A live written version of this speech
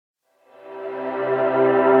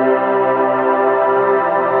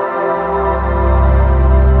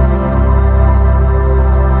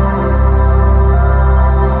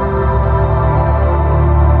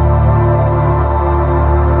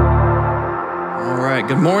right,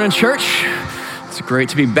 good morning, church. It's great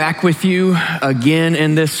to be back with you again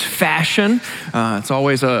in this fashion. It's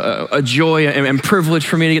always a joy and privilege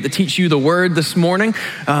for me to get to teach you the word this morning.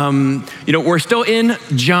 We're still in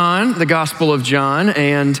John, the Gospel of John,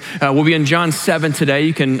 and we'll be in John 7 today.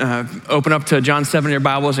 You can open up to John 7 in your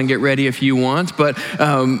Bibles and get ready if you want. But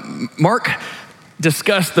Mark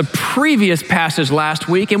discussed the previous passage last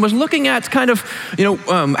week and was looking at kind of,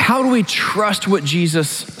 how do we trust what Jesus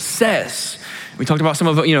says? We talked about some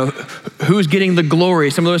of, who's getting the glory,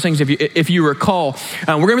 some of those things, if you recall.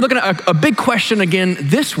 We're going to be looking at a big question again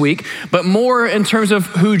this week, but more in terms of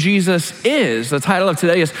who Jesus is. The title of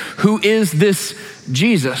today is, Who is this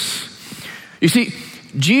Jesus? You see,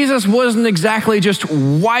 Jesus wasn't exactly just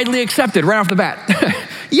widely accepted right off the bat.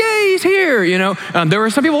 Yay, he's here, There were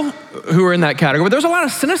some people who were in that category, but there was a lot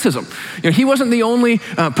of cynicism. He wasn't the only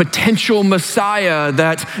potential Messiah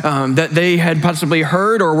that they had possibly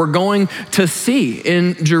heard or were going to see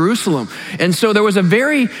in Jerusalem. And so there was a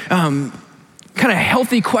very kind of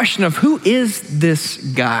healthy question of, who is this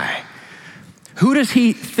guy? Who does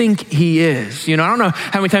he think he is? I don't know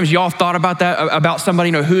how many times y'all thought about that, about somebody,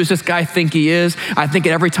 who does this guy think he is? I think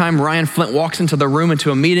every time Ryan Flint walks into the room, into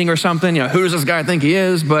a meeting or something, who does this guy think he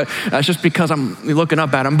is? But it's just because I'm looking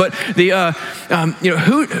up at him. But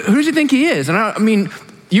who does he think he is? And I mean,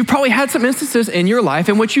 you probably had some instances in your life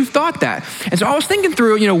in which you thought that. And so I was thinking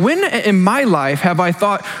through, when in my life have I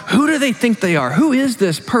thought, who do they think they are? Who is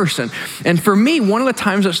this person? And for me, one of the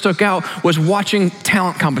times that stuck out was watching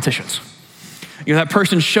talent competitions. That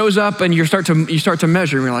person shows up and you start to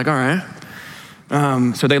measure, and you're like, all right.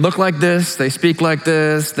 So they look like this, they speak like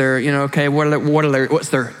this, they're, okay, what's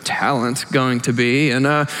their talent going to be? And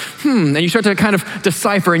and you start to kind of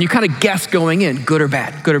decipher and you kind of guess going in, good or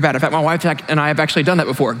bad, good or bad. In fact, my wife and I have actually done that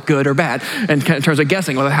before, good or bad, and in terms of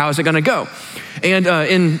guessing, well, how is it gonna go? And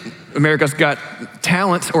in America's Got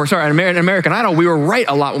Talent, in American Idol, we were right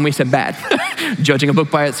a lot when we said bad, judging a book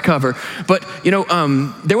by its cover. But,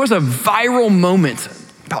 there was a viral moment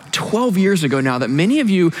about 12 years ago now that many of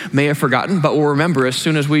you may have forgotten, but will remember as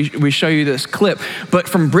soon as we show you this clip. But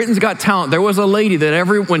from Britain's Got Talent, there was a lady that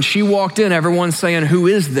when she walked in, everyone's saying, who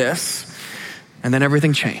is this? And then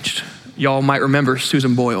everything changed. Y'all might remember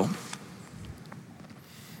Susan Boyle.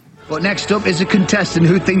 But next up is a contestant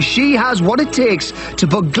who thinks she has what it takes to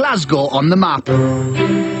put Glasgow on the map. Hello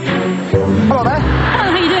there.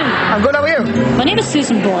 Hello, how you doing? I'm good, how are you? My name is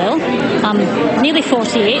Susan Boyle. I'm nearly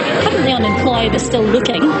 48, currently unemployed but still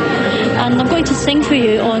looking. And I'm going to sing for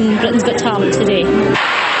you on Britain's Got Talent today.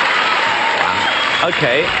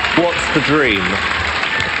 Okay, what's the dream?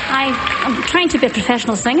 I'm trying to be a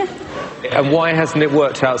professional singer. And why hasn't it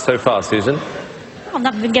worked out so far, Susan? I've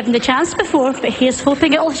never been given the chance before, but here's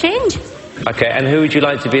hoping it'll change. Okay, and who would you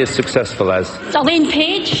like to be as successful as? Elaine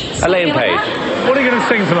Page. Elaine Page. What are you going to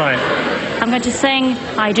sing tonight? I'm going to sing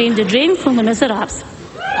I Dreamed a Dream from Les Miserables.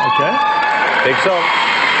 Okay. Big song.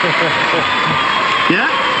 Yeah?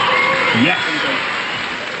 Yes.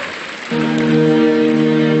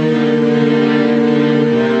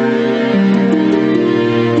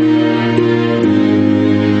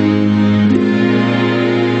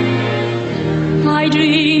 I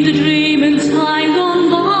dreamed a dream in time gone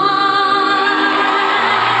by.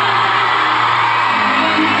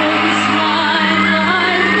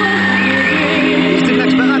 You didn't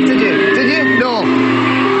expect that, did you? Did you? No. I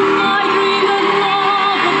dreamed of love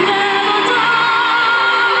that never died.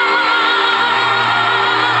 I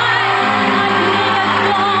knew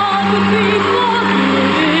that God would be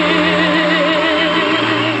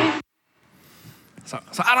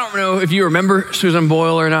So I don't know if you remember Susan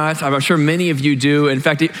Boyle or not. I'm sure many of you do. In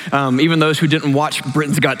fact, even those who didn't watch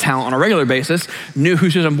Britain's Got Talent on a regular basis knew who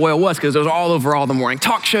Susan Boyle was, because it was all over all the morning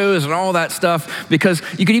talk shows and all that stuff, because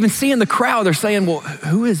you could even see in the crowd, they're saying, well,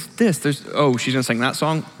 who is this? She's gonna sing that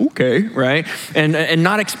song? Okay, right? And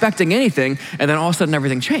not expecting anything, and then all of a sudden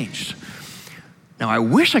everything changed. Now, I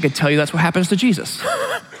wish I could tell you that's what happens to Jesus.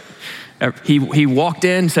 He walked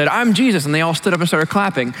in, said, I'm Jesus, and they all stood up and started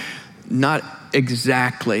clapping. Not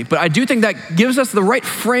exactly. But I do think that gives us the right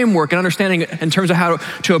framework and understanding in terms of how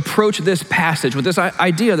to approach this passage with this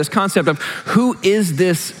idea, this concept of who is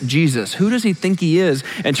this Jesus? Who does he think he is?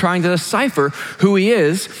 And trying to decipher who he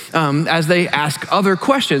is as they ask other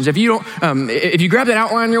questions. If you grab that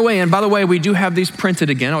outline on your way in, by the way, we do have these printed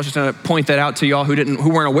again. I was just going to point that out to y'all who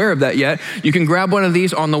weren't aware of that yet. You can grab one of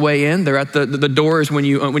these on the way in. They're at the doors when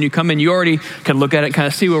you come in. You already can look at it and kind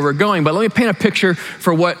of see where we're going. But let me paint a picture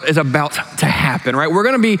for what is about to happen. happen, right? We're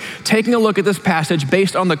gonna be taking a look at this passage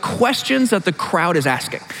based on the questions that the crowd is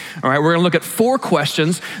asking, all right? We're gonna look at 4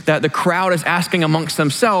 questions that the crowd is asking amongst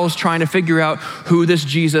themselves, trying to figure out who this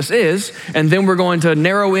Jesus is, and then we're going to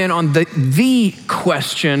narrow in on the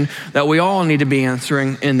question that we all need to be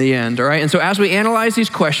answering in the end, all right? And so as we analyze these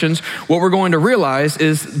questions, what we're going to realize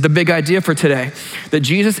is the big idea for today, that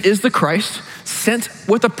Jesus is the Christ, sent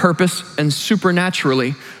with a purpose and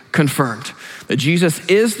supernaturally confirmed. That Jesus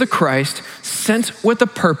is the Christ, sent with a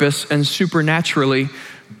purpose and supernaturally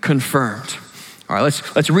confirmed. All right,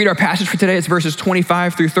 let's read our passage for today. It's verses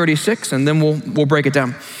 25 through 36, and then we'll break it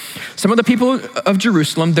down. Some of the people of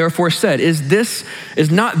Jerusalem therefore said,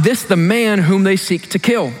 is not this the man whom they seek to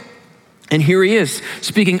kill? And here he is,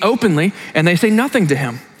 speaking openly, and they say nothing to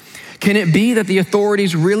him. Can it be that the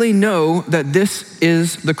authorities really know that this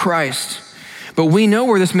is the Christ? But we know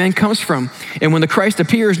where this man comes from, and when the Christ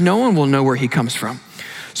appears, no one will know where he comes from.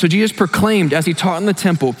 So Jesus proclaimed as he taught in the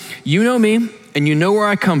temple, you know me, and you know where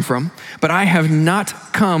I come from, but I have not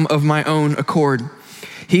come of my own accord.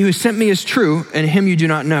 He who sent me is true, and him you do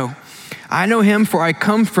not know. I know him, for I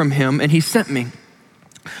come from him, and he sent me.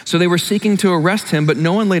 So they were seeking to arrest him, but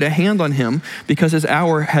no one laid a hand on him because his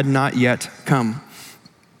hour had not yet come.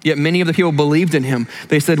 Yet many of the people believed in him.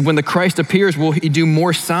 They said, when the Christ appears, will he do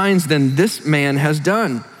more signs than this man has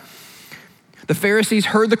done? The Pharisees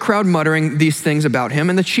heard the crowd muttering these things about him,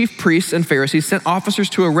 and the chief priests and Pharisees sent officers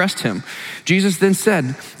to arrest him. Jesus then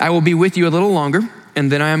said, I will be with you a little longer,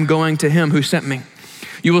 and then I am going to him who sent me.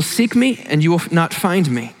 You will seek me, and you will not find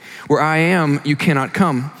me. Where I am, you cannot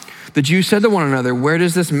come. The Jews said to one another, where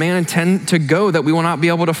does this man intend to go that we will not be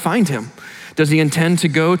able to find him? Does he intend to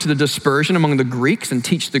go to the dispersion among the Greeks and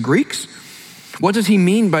teach the Greeks? What does he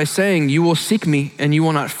mean by saying, you will seek me and you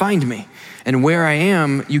will not find me, and where I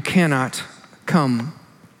am, you cannot come?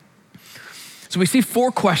 So we see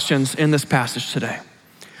 4 questions in this passage today.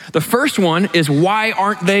 The first one is, why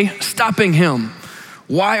aren't they stopping him?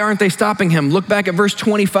 Why aren't they stopping him? Look back at verse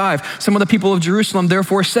 25. Some of the people of Jerusalem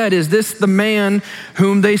therefore said, is this the man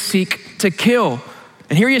whom they seek to kill?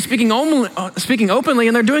 And here he is speaking openly,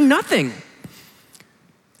 and they're doing nothing.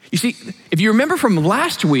 You see, if you remember from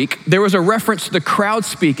last week, there was a reference to the crowd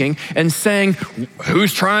speaking and saying,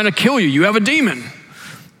 who's trying to kill you? You have a demon.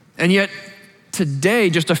 And yet today,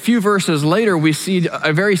 just a few verses later, we see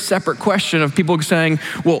a very separate question of people saying,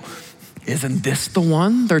 well, isn't this the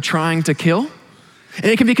one they're trying to kill? And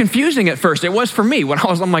it can be confusing at first. It was for me.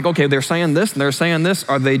 I'm like, okay, they're saying this and they're saying this.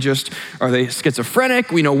 Are they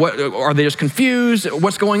schizophrenic? What are they just confused?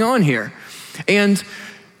 What's going on here? And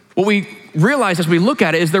what we realize as we look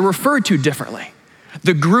at it is they're referred to differently.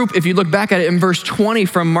 The group, if you look back at it in verse 20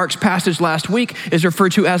 from Mark's passage last week, is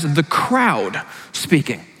referred to as the crowd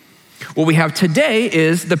speaking. What we have today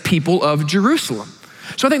is the people of Jerusalem.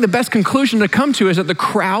 So I think the best conclusion to come to is that the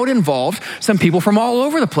crowd involved some people from all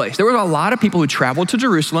over the place. There were a lot of people who traveled to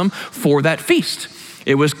Jerusalem for that feast.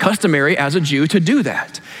 It was customary as a Jew to do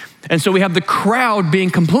that. And so we have the crowd being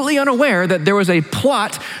completely unaware that there was a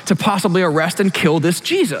plot to possibly arrest and kill this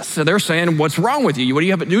Jesus. So they're saying, what's wrong with you? What do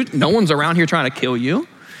you have to do? No one's around here trying to kill you.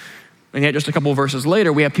 And yet just a couple of verses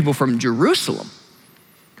later, we have people from Jerusalem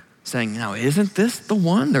saying, now isn't this the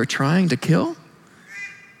one they're trying to kill?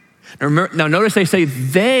 Now notice they say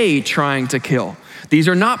they trying to kill. These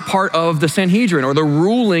are not part of the Sanhedrin or the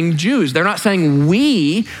ruling Jews. They're not saying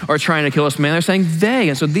we are trying to kill this man. They're saying they.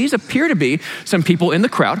 And so these appear to be some people in the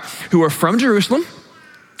crowd who are from Jerusalem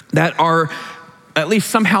that are at least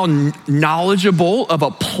somehow knowledgeable of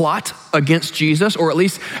a plot against Jesus, or at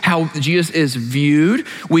least how Jesus is viewed.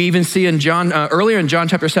 We even see in John, earlier in John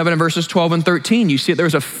chapter 7 and verses 12 and 13, you see there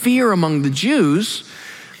was a fear among the Jews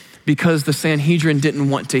because the Sanhedrin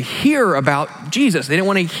didn't want to hear about Jesus. They didn't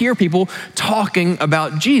want to hear people talking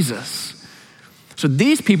about Jesus. So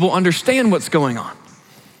these people understand what's going on.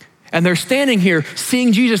 And they're standing here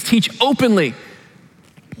seeing Jesus teach openly.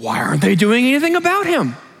 Why aren't they doing anything about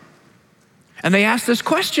him? And they asked this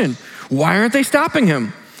question, why aren't they stopping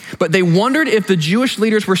him? But they wondered if the Jewish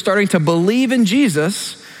leaders were starting to believe in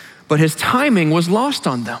Jesus, but his timing was lost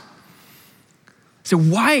on them. So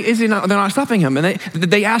why is they're not stopping him? And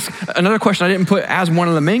they ask another question I didn't put as one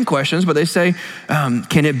of the main questions, but they say,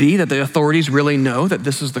 can it be that the authorities really know that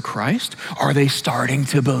this is the Christ? Are they starting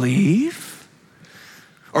to believe?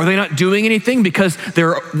 Are they not doing anything because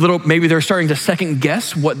maybe they're starting to second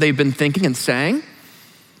guess what they've been thinking and saying?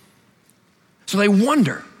 So they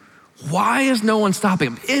wonder, why is no one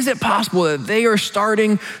stopping them? Is it possible that they are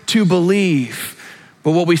starting to believe?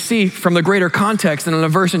 But what we see from the greater context and in a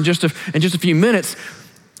verse in just a few minutes,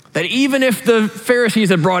 That even if the Pharisees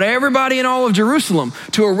had brought everybody in all of Jerusalem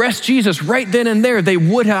to arrest Jesus right then and there, they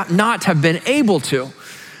would not have been able to,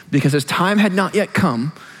 because his time had not yet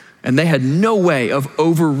come and they had no way of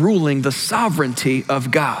overruling the sovereignty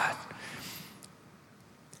of God.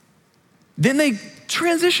 Then they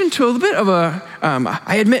transition to a little bit of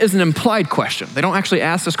I admit is an implied question. They don't actually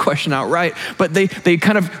ask this question outright, but they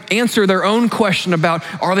kind of answer their own question about,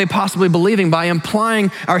 are they possibly believing, by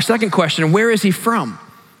implying our second question, where is he from?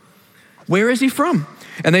 Where is he from?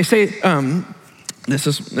 And they say, this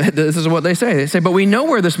is what they say. They say, but we know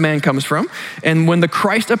where this man comes from, and when the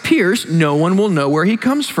Christ appears, no one will know where he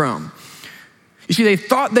comes from. You see, they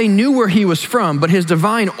thought they knew where he was from, but his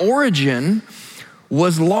divine origin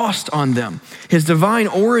was lost on them. His divine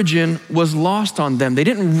origin was lost on them. They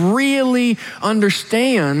didn't really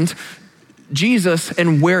understand Jesus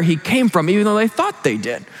and where he came from, even though they thought they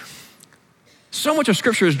did. So much of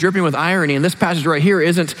Scripture is dripping with irony, and this passage right here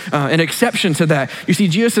isn't an exception to that. You see,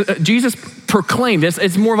 Jesus proclaimed,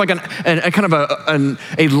 it's more of like a kind of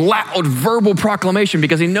a loud verbal proclamation,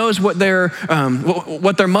 because he knows what they're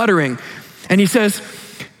muttering. And he says,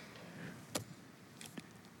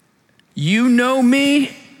 you know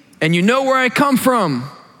me, and you know where I come from.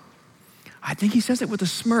 I think he says it with a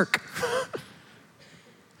smirk.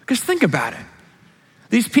 Because think about it.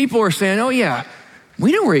 These people are saying, oh yeah,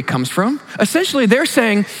 we know where he comes from. Essentially, they're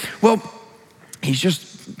saying, well, he's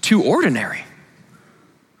just too ordinary.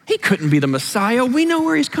 He couldn't be the Messiah. We know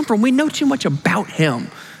where he's come from. We know too much about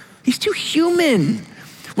him. He's too human.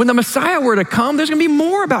 When the Messiah were to come, there's gonna be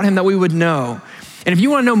more about him that we would know. And if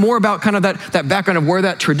you wanna know more about kind of that background of where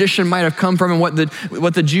that tradition might have come from and what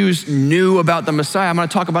the Jews knew about the Messiah, I'm gonna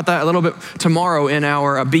talk about that a little bit tomorrow in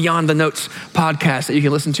our Beyond the Notes podcast that you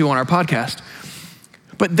can listen to on our podcast.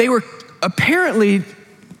 But they were apparently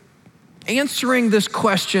answering this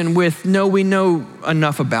question with, no, we know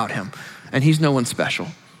enough about him, and he's no one special.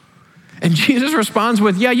 And Jesus responds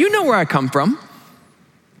with, yeah, you know where I come from,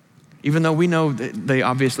 even though we know that they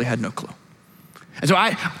obviously had no clue. And so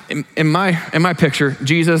in my picture,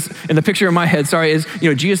 Jesus, in the picture in my head, is,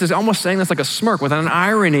 Jesus is almost saying this like a smirk with an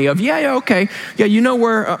irony of, yeah, okay, yeah, you know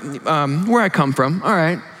where I come from, all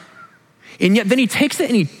right. And yet then he takes it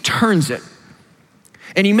and he turns it.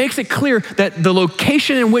 And he makes it clear that the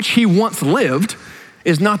location in which he once lived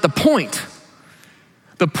is not the point.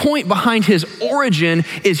 The point behind his origin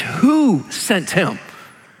is who sent him.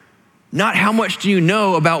 Not how much do you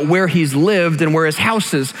know about where he's lived and where his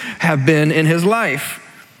houses have been in his life.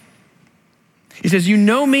 He says, you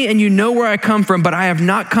know me and you know where I come from, but I have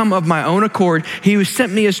not come of my own accord. He who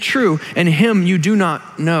sent me is true, and him you do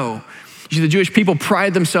not know. You see, the Jewish people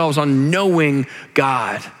pride themselves on knowing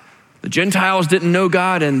God. The Gentiles didn't know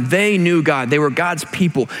God, and they knew God. They were God's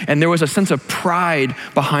people, and there was a sense of pride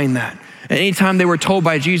behind that. And anytime they were told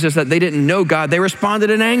by Jesus that they didn't know God, they responded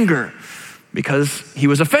in anger because he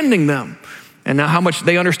was offending them. And now how much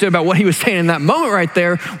they understood about what he was saying in that moment right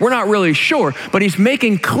there, we're not really sure. But he's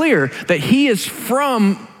making clear that he is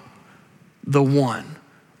from the one,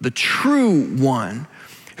 the true one,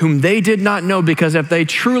 whom they did not know, because if they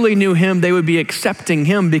truly knew him, they would be accepting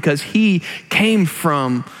him because he came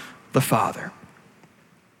from the Father.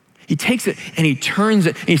 He takes it and he turns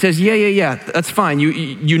it and he says, yeah, that's fine.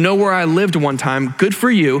 You know where I lived one time. Good for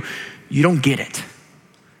you. You don't get it.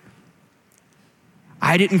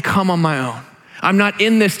 I didn't come on my own. I'm not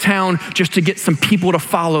in this town just to get some people to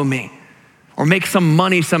follow me or make some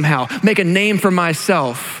money somehow, make a name for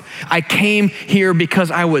myself. I came here because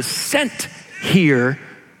I was sent here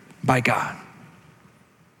by God.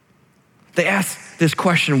 They ask this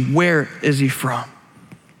question, where is he from?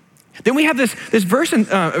 Then we have this verse in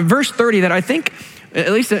verse 30 that I think,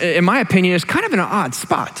 at least in my opinion, is kind of in an odd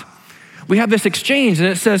spot. We have this exchange and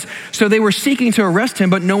it says, so they were seeking to arrest him,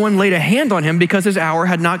 but no one laid a hand on him because his hour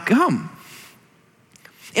had not come.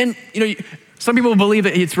 And some people believe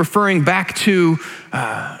that it's referring back to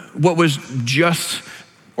what was just,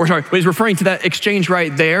 he's referring to that exchange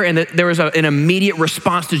right there, and that there was an immediate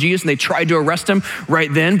response to Jesus and they tried to arrest him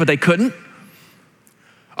right then, but they couldn't.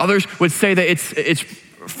 Others would say that it's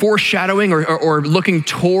foreshadowing or looking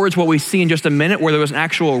towards what we see in just a minute, where there was an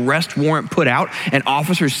actual arrest warrant put out and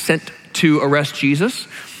officers sent to arrest Jesus.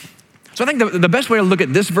 So I think the best way to look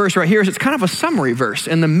at this verse right here is it's kind of a summary verse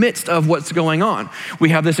in the midst of what's going on. We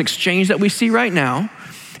have this exchange that we see right now,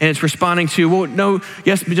 and it's responding to, well, no,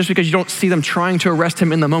 yes, just because you don't see them trying to arrest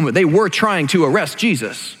him in the moment. They were trying to arrest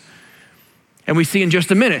Jesus. And we see in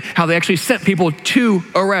just a minute how they actually sent people to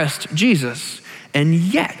arrest Jesus. And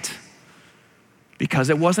yet, because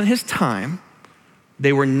it wasn't his time,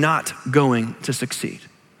 they were not going to succeed.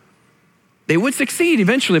 They would succeed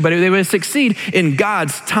eventually, but they would succeed in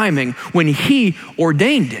God's timing when he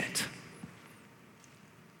ordained it.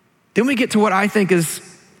 Then we get to what I think is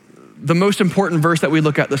the most important verse that we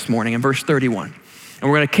look at this morning in verse 31.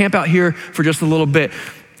 And we're gonna camp out here for just a little bit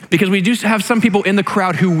because we do have some people in the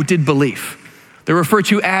crowd who did believe. They're referred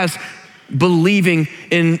to as believing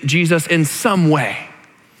in Jesus in some way.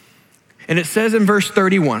 And it says in verse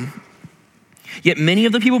 31, yet many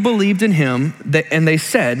of the people believed in him, and they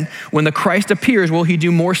said, when the Christ appears, will he do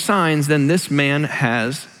more signs than this man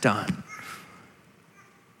has done?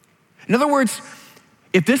 In other words,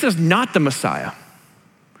 if this is not the Messiah,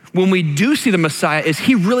 when we do see the Messiah, is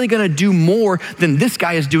he really gonna do more than this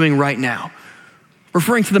guy is doing right now?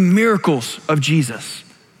 Referring to the miracles of Jesus.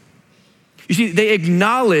 You see, they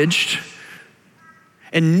acknowledged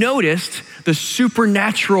and noticed the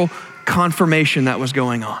supernatural confirmation that was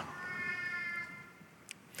going on.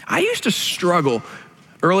 I used to struggle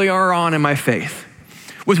earlier on in my faith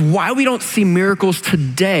with why we don't see miracles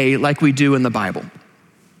today like we do in the Bible.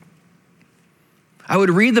 I would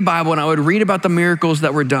read the Bible and I would read about the miracles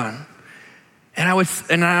that were done. And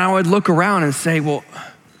I would look around and say, well,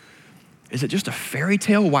 is it just a fairy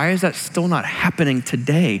tale? Why is that still not happening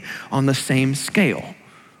today on the same scale?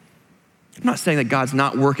 I'm not saying that God's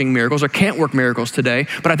not working miracles or can't work miracles today,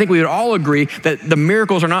 but I think we would all agree that the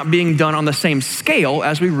miracles are not being done on the same scale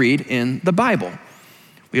as we read in the Bible.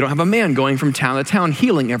 We don't have a man going from town to town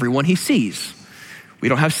healing everyone he sees. We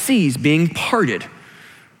don't have seas being parted.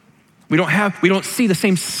 We don't see the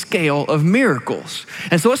same scale of miracles.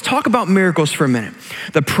 And so let's talk about miracles for a minute.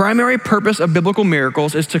 The primary purpose of biblical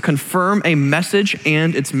miracles is to confirm a message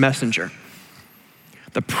and its messenger.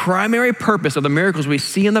 The primary purpose of the miracles we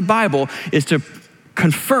see in the Bible is to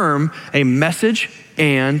confirm a message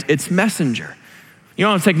and its messenger. You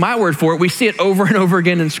don't have to take my word for it. We see it over and over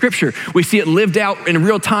again in Scripture. We see it lived out in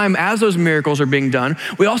real time as those miracles are being done.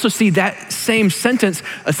 We also see that same sentence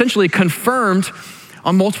essentially confirmed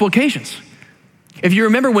on multiple occasions. If you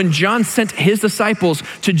remember when John sent his disciples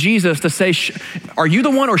to Jesus to say, are you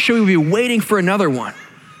the one or should we be waiting for another one?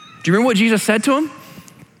 Do you remember what Jesus said to him?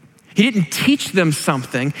 He didn't teach them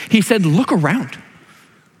something. He said, look around.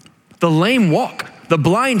 The lame walk, the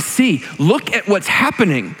blind see. Look at what's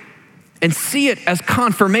happening and see it as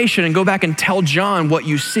confirmation and go back and tell John what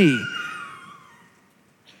you see.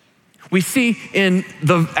 We see in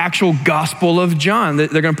the actual Gospel of John, they're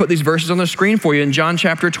gonna put these verses on the screen for you in John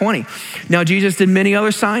chapter 20. Now Jesus did many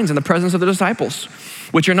other signs in the presence of the disciples,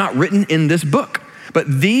 which are not written in this book.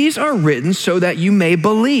 But these are written so that you may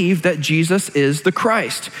believe that Jesus is the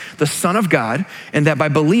Christ, the Son of God, and that by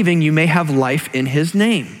believing you may have life in his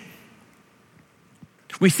name.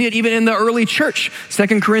 We see it even in the early church.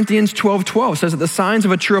 2 Corinthians 12:12 says that the signs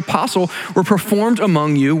of a true apostle were performed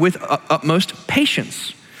among you with utmost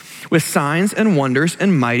patience, with signs and wonders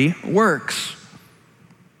and mighty works.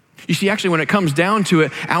 You see, actually, when it comes down to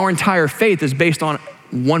it, our entire faith is based on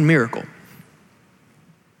one miracle,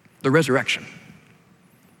 the resurrection.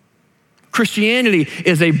 Christianity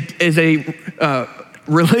is a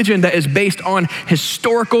religion that is based on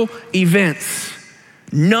historical events,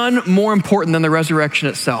 none more important than the resurrection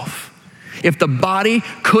itself. If the body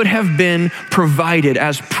could have been provided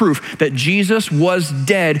as proof that Jesus was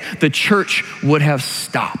dead, the church would have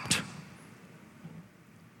stopped.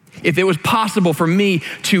 If it was possible for me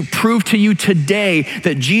to prove to you today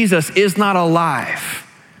that Jesus is not alive,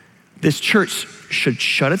 this church should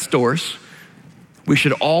shut its doors. We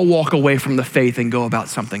should all walk away from the faith and go about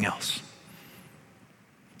something else.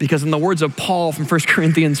 Because in the words of Paul from 1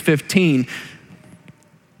 Corinthians 15,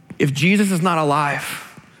 if Jesus is not alive,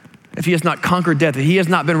 if he has not conquered death, if he has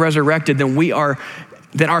not been resurrected,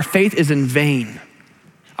 then our faith is in vain.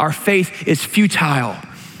 Our faith is futile.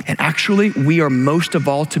 And actually, we are most of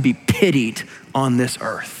all to be pitied on this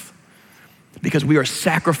earth because we are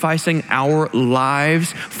sacrificing our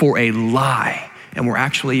lives for a lie, and we're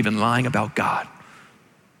actually even lying about God.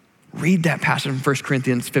 Read that passage from 1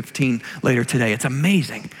 Corinthians 15 later today. It's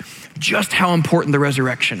amazing just how important the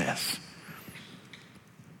resurrection is.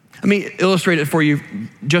 Let me illustrate it for you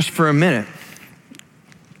just for a minute.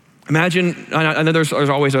 Imagine, I know there's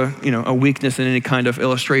always a weakness in any kind of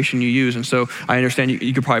illustration you use, and so I understand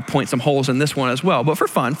you could probably point some holes in this one as well, but for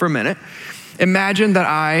fun, for a minute, imagine that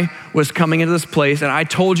I was coming into this place and I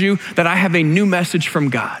told you that I have a new message from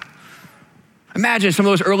God. Imagine some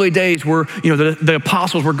of those early days where the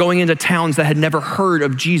apostles were going into towns that had never heard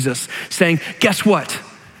of Jesus, saying, guess what?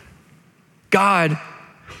 God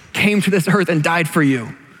came to this earth and died for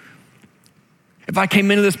you. If I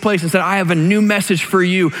came into this place and said, I have a new message for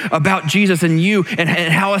you about Jesus and you and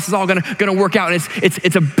how this is all gonna work out, and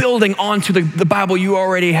it's a building onto the Bible you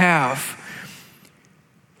already have.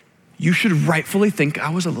 you should rightfully think I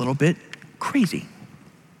was a little bit crazy.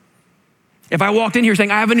 If I walked in here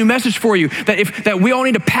saying, I have a new message for you, that we all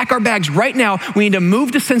need to pack our bags right now, we need to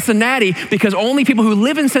move to Cincinnati because only people who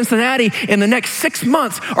live in Cincinnati in the next 6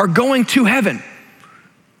 months are going to heaven.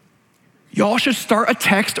 Y'all should start a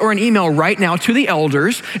text or an email right now to the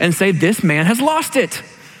elders and say, this man has lost it.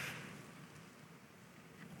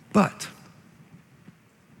 But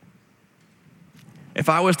if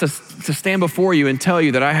I was to stand before you and tell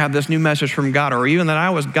you that I have this new message from God, or even that I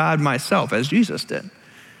was God myself, as Jesus did,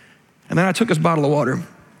 and then I took this bottle of water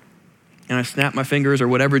and I snapped my fingers or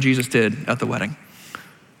whatever Jesus did at the wedding,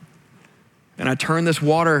 and I turned this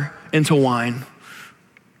water into wine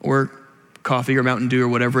or coffee or Mountain Dew or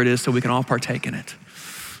whatever it is so we can all partake in it,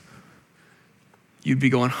 you'd be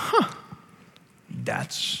going,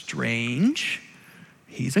 that's strange.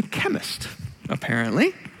 He's a chemist,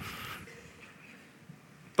 apparently.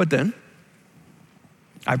 But then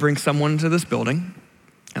I bring someone to this building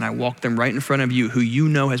and I walk them right in front of you who you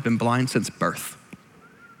know has been blind since birth.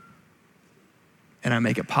 And I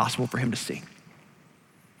make it possible for him to see.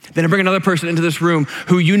 Then I bring another person into this room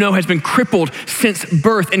who you know has been crippled since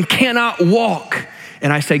birth and cannot walk.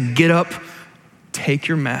 And I say, get up, take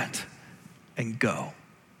your mat, and go.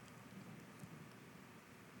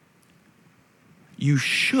 You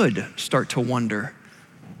should start to wonder,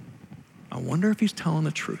 I wonder if he's telling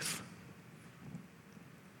the truth.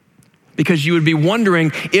 Because you would be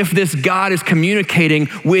wondering if this God is communicating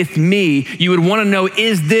with me. You would want to know,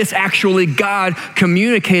 is this actually God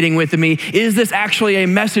communicating with me? Is this actually a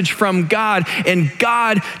message from God? And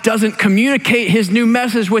God doesn't communicate his new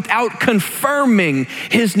message without confirming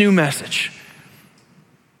his new message.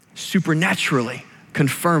 Supernaturally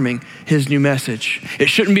confirming his new message. It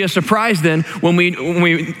shouldn't be a surprise then when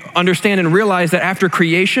we understand and realize that after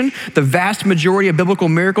creation, the vast majority of biblical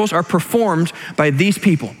miracles are performed by these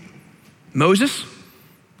people. Moses,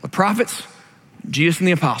 the prophets, Jesus and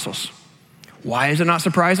the apostles. Why is it not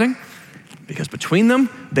surprising? Because between them,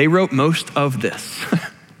 they wrote most of this.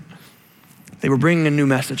 They were bringing a new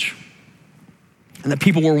message. And the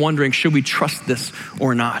people were wondering, should we trust this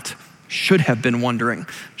or not? Should have been wondering,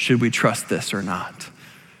 should we trust this or not?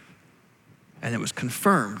 And it was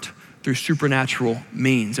confirmed through supernatural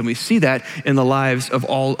means. And we see that in the lives of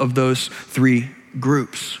all of those three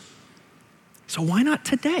groups. So why not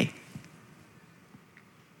today?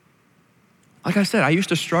 Like I said, I used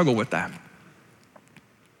to struggle with that.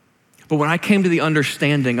 But when I came to the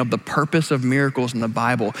understanding of the purpose of miracles in the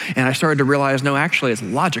Bible, and I started to realize, no, actually it's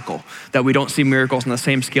logical that we don't see miracles on the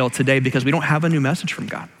same scale today because we don't have a new message from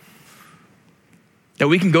God. That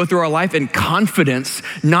we can go through our life in confidence,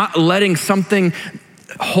 not letting something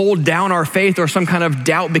hold down our faith or some kind of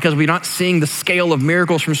doubt because we're not seeing the scale of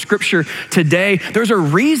miracles from Scripture today. There's a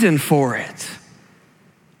reason for it.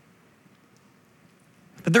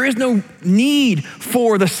 But there is no need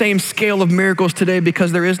for the same scale of miracles today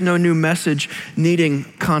because there is no new message needing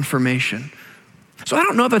confirmation. So I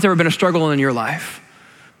don't know if that's ever been a struggle in your life.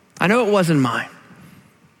 I know it was in mine.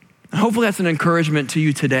 And hopefully that's an encouragement to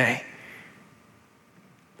you today.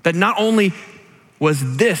 That not only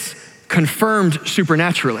was this confirmed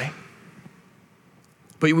supernaturally,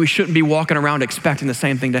 but we shouldn't be walking around expecting the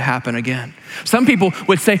same thing to happen again. Some people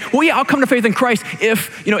would say, well, yeah, I'll come to faith in Christ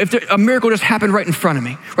if a miracle just happened right in front of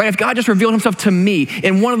me, right? If God just revealed himself to me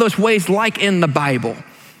in one of those ways like in the Bible.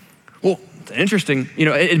 Well, it's interesting,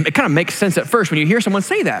 it kind of makes sense at first when you hear someone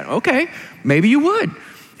say that. Okay, maybe you would.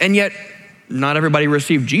 And yet, not everybody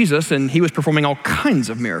received Jesus and he was performing all kinds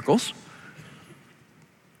of miracles.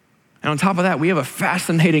 And on top of that, we have a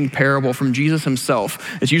fascinating parable from Jesus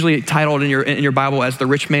himself. It's usually titled in your Bible as the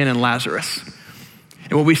rich man and Lazarus.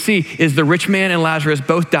 And what we see is the rich man and Lazarus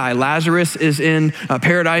both die. Lazarus is in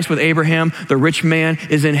paradise with Abraham. The rich man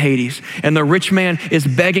is in Hades. And the rich man is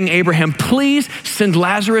begging Abraham, please send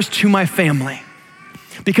Lazarus to my family.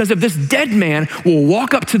 Because if this dead man will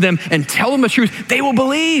walk up to them and tell them the truth, they will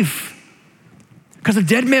believe. Because a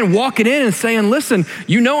dead man walking in and saying, listen,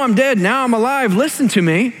 you know I'm dead, now I'm alive, listen to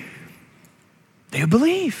me. They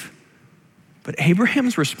believe. But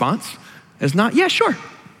Abraham's response is not, yeah, sure,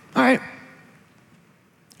 all right.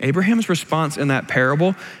 Abraham's response in that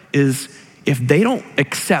parable is if they don't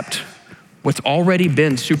accept what's already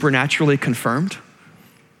been supernaturally confirmed,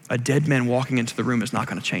 a dead man walking into the room is not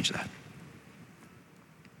going to change that.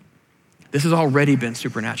 This has already been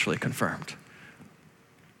supernaturally confirmed.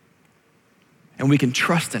 And we can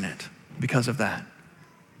trust in it because of that.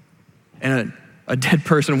 And a dead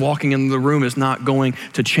person walking in the room is not going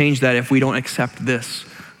to change that if we don't accept this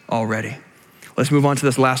already. Let's move on to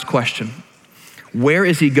this last question. Where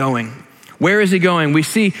is he going? Where is he going? We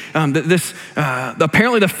see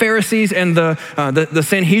apparently the Pharisees and the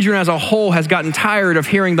Sanhedrin as a whole has gotten tired of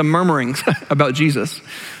hearing the murmurings about Jesus.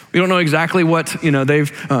 We don't know exactly what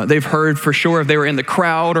they've heard for sure, if they were in the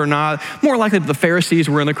crowd or not. More likely that the Pharisees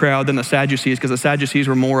were in the crowd than the Sadducees, because the Sadducees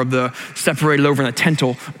were more of the separated over in the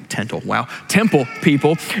temple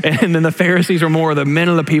people, and then the Pharisees were more of the men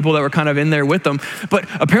of the people that were kind of in there with them. But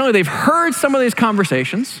apparently they've heard some of these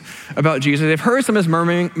conversations about Jesus. They've heard some of his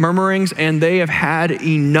murmurings, and they have had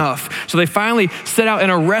enough. So they finally set out an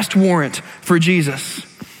arrest warrant for Jesus.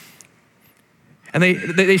 And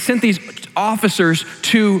they sent these officers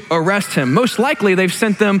to arrest him. Most likely, they've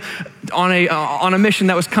sent them on a mission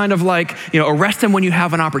that was kind of like, arrest him when you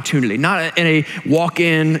have an opportunity, not in a walk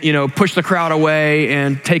in, push the crowd away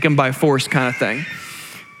and take him by force kind of thing.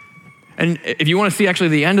 And if you want to see actually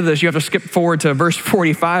the end of this, you have to skip forward to verse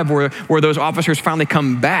 45 where those officers finally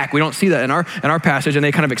come back. We don't see that in our passage, and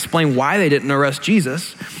they kind of explain why they didn't arrest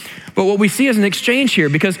Jesus. But what we see is an exchange here,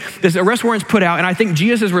 because this arrest warrant's put out, and I think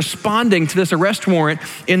Jesus is responding to this arrest warrant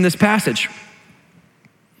in this passage.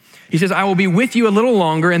 He says, I will be with you a little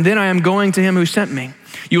longer, and then I am going to him who sent me.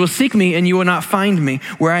 You will seek me, and you will not find me.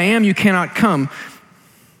 Where I am, you cannot come.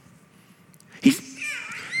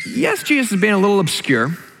 Yes, Jesus is being a little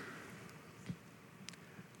obscure,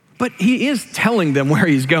 but he is telling them where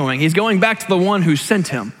he's going. He's going back to the one who sent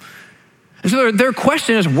him. And so their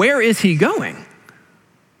question is, where is he going?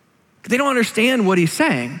 They don't understand what he's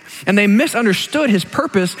saying, and they misunderstood his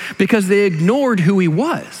purpose because they ignored who he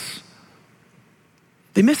was.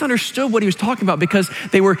 They misunderstood what he was talking about because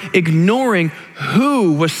they were ignoring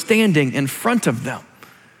who was standing in front of them.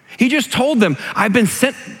 He just told them, I've been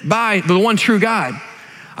sent by the one true God.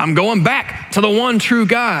 I'm going back to the one true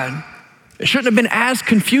God. It shouldn't have been as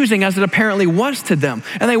confusing as it apparently was to them.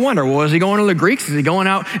 And they wonder, well, is he going to the Greeks? Is he going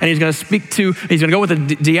out and he's going to go with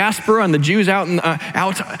the diaspora and the Jews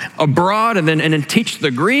out abroad and then teach the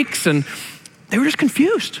Greeks? And they were just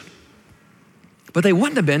confused. But they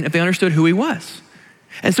wouldn't have been if they understood who he was.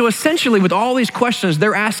 And so essentially with all these questions,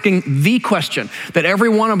 they're asking the question that every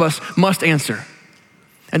one of us must answer.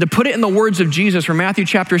 And to put it in the words of Jesus from Matthew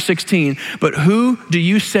chapter 16, but who do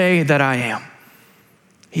you say that I am?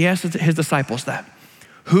 He asked his disciples that.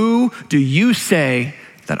 Who do you say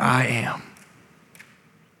that I am?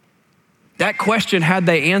 That question, had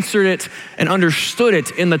they answered it and understood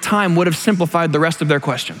it in the time, would have simplified the rest of their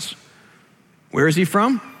questions. Where is he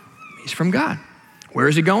from? He's from God. Where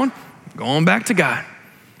is he going? Going back to God.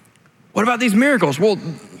 What about these miracles? Well,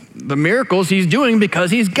 the miracles he's doing because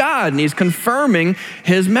he's God, and he's confirming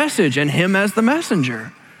his message and him as the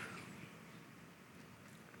messenger.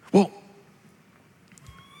 Well,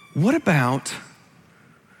 what about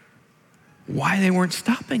why they weren't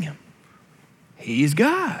stopping him? He's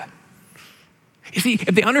God. You see,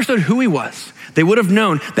 if they understood who he was, they would have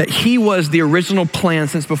known that he was the original plan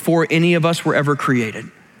since before any of us were ever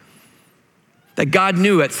created. That God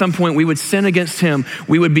knew at some point we would sin against him.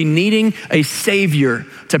 We would be needing a savior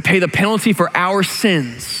to pay the penalty for our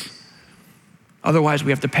sins. Otherwise,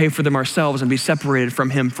 we have to pay for them ourselves and be separated from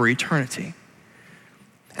him for eternity.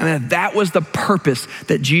 And that was the purpose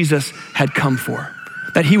that Jesus had come for,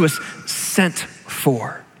 that he was sent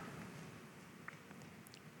for.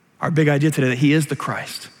 Our big idea today that he is the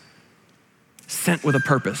Christ, sent with a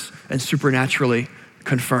purpose and supernaturally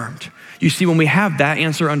confirmed. You see, when we have that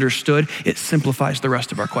answer understood, it simplifies the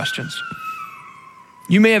rest of our questions.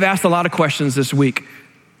 You may have asked a lot of questions this week,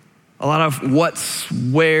 a lot of what's,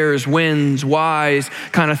 where's, when's, why's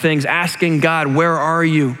kind of things, asking God, where are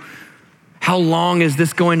you? How long is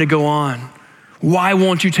this going to go on? Why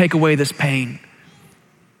won't you take away this pain?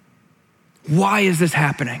 Why is this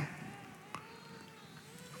happening?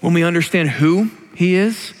 When we understand who he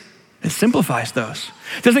is, it simplifies those.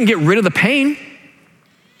 It doesn't get rid of the pain.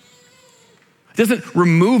 It doesn't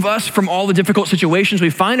remove us from all the difficult situations we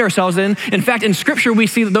find ourselves in. In fact, in scripture, we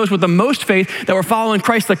see that those with the most faith that were following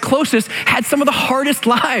Christ the closest had some of the hardest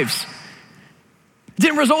lives. It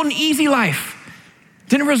didn't result in easy life.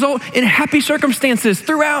 Didn't result in happy circumstances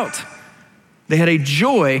throughout. They had a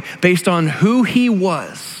joy based on who he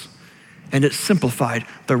was, and it simplified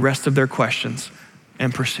the rest of their questions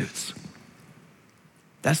and pursuits.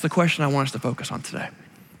 That's the question I want us to focus on today.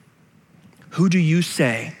 Who do you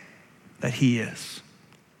say that he is?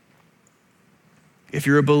 If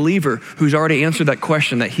you're a believer who's already answered that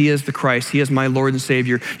question, that he is the Christ, he is my Lord and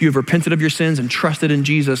Savior, you have repented of your sins and trusted in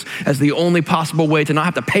Jesus as the only possible way to not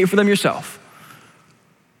have to pay for them yourself,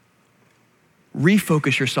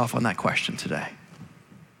 refocus yourself on that question today.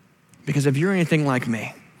 Because if you're anything like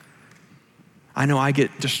me, I know I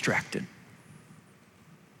get distracted.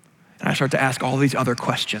 And I start to ask all these other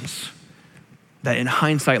questions. that in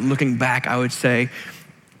hindsight, looking back, I would say,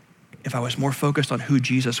 if I was more focused on who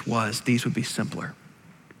Jesus was, these would be simpler.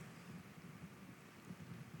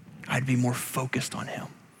 I'd be more focused on him.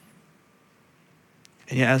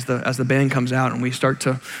 And yeah, as the band comes out and we start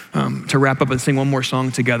to wrap up and sing one more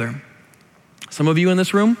song together, some of you in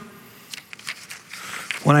this room,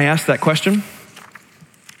 when I asked that question,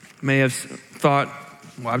 may have thought,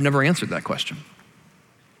 well, I've never answered that question.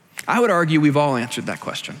 I would argue we've all answered that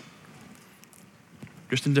question,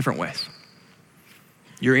 just in different ways.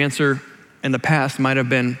 Your answer in the past might have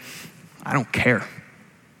been, I don't care.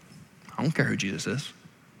 I don't care who Jesus is.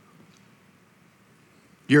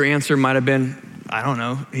 Your answer might have been, I don't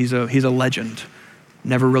know, he's a legend,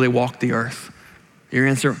 never really walked the earth. Your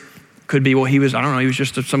answer could be, well, he was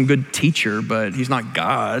just some good teacher, but he's not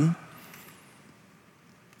God.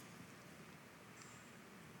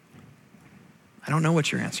 I don't know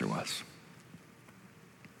what your answer was.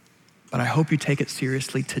 But I hope you take it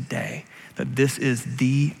seriously today that this is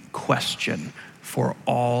the question for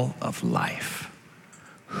all of life.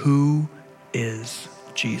 Who is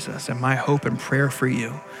Jesus? And my hope and prayer for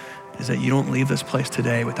you is that you don't leave this place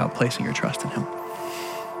today without placing your trust in him.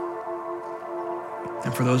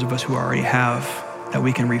 And for those of us who already have, that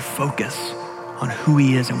we can refocus on who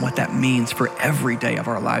he is and what that means for every day of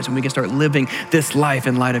our lives. And we can start living this life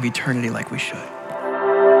in light of eternity like we should.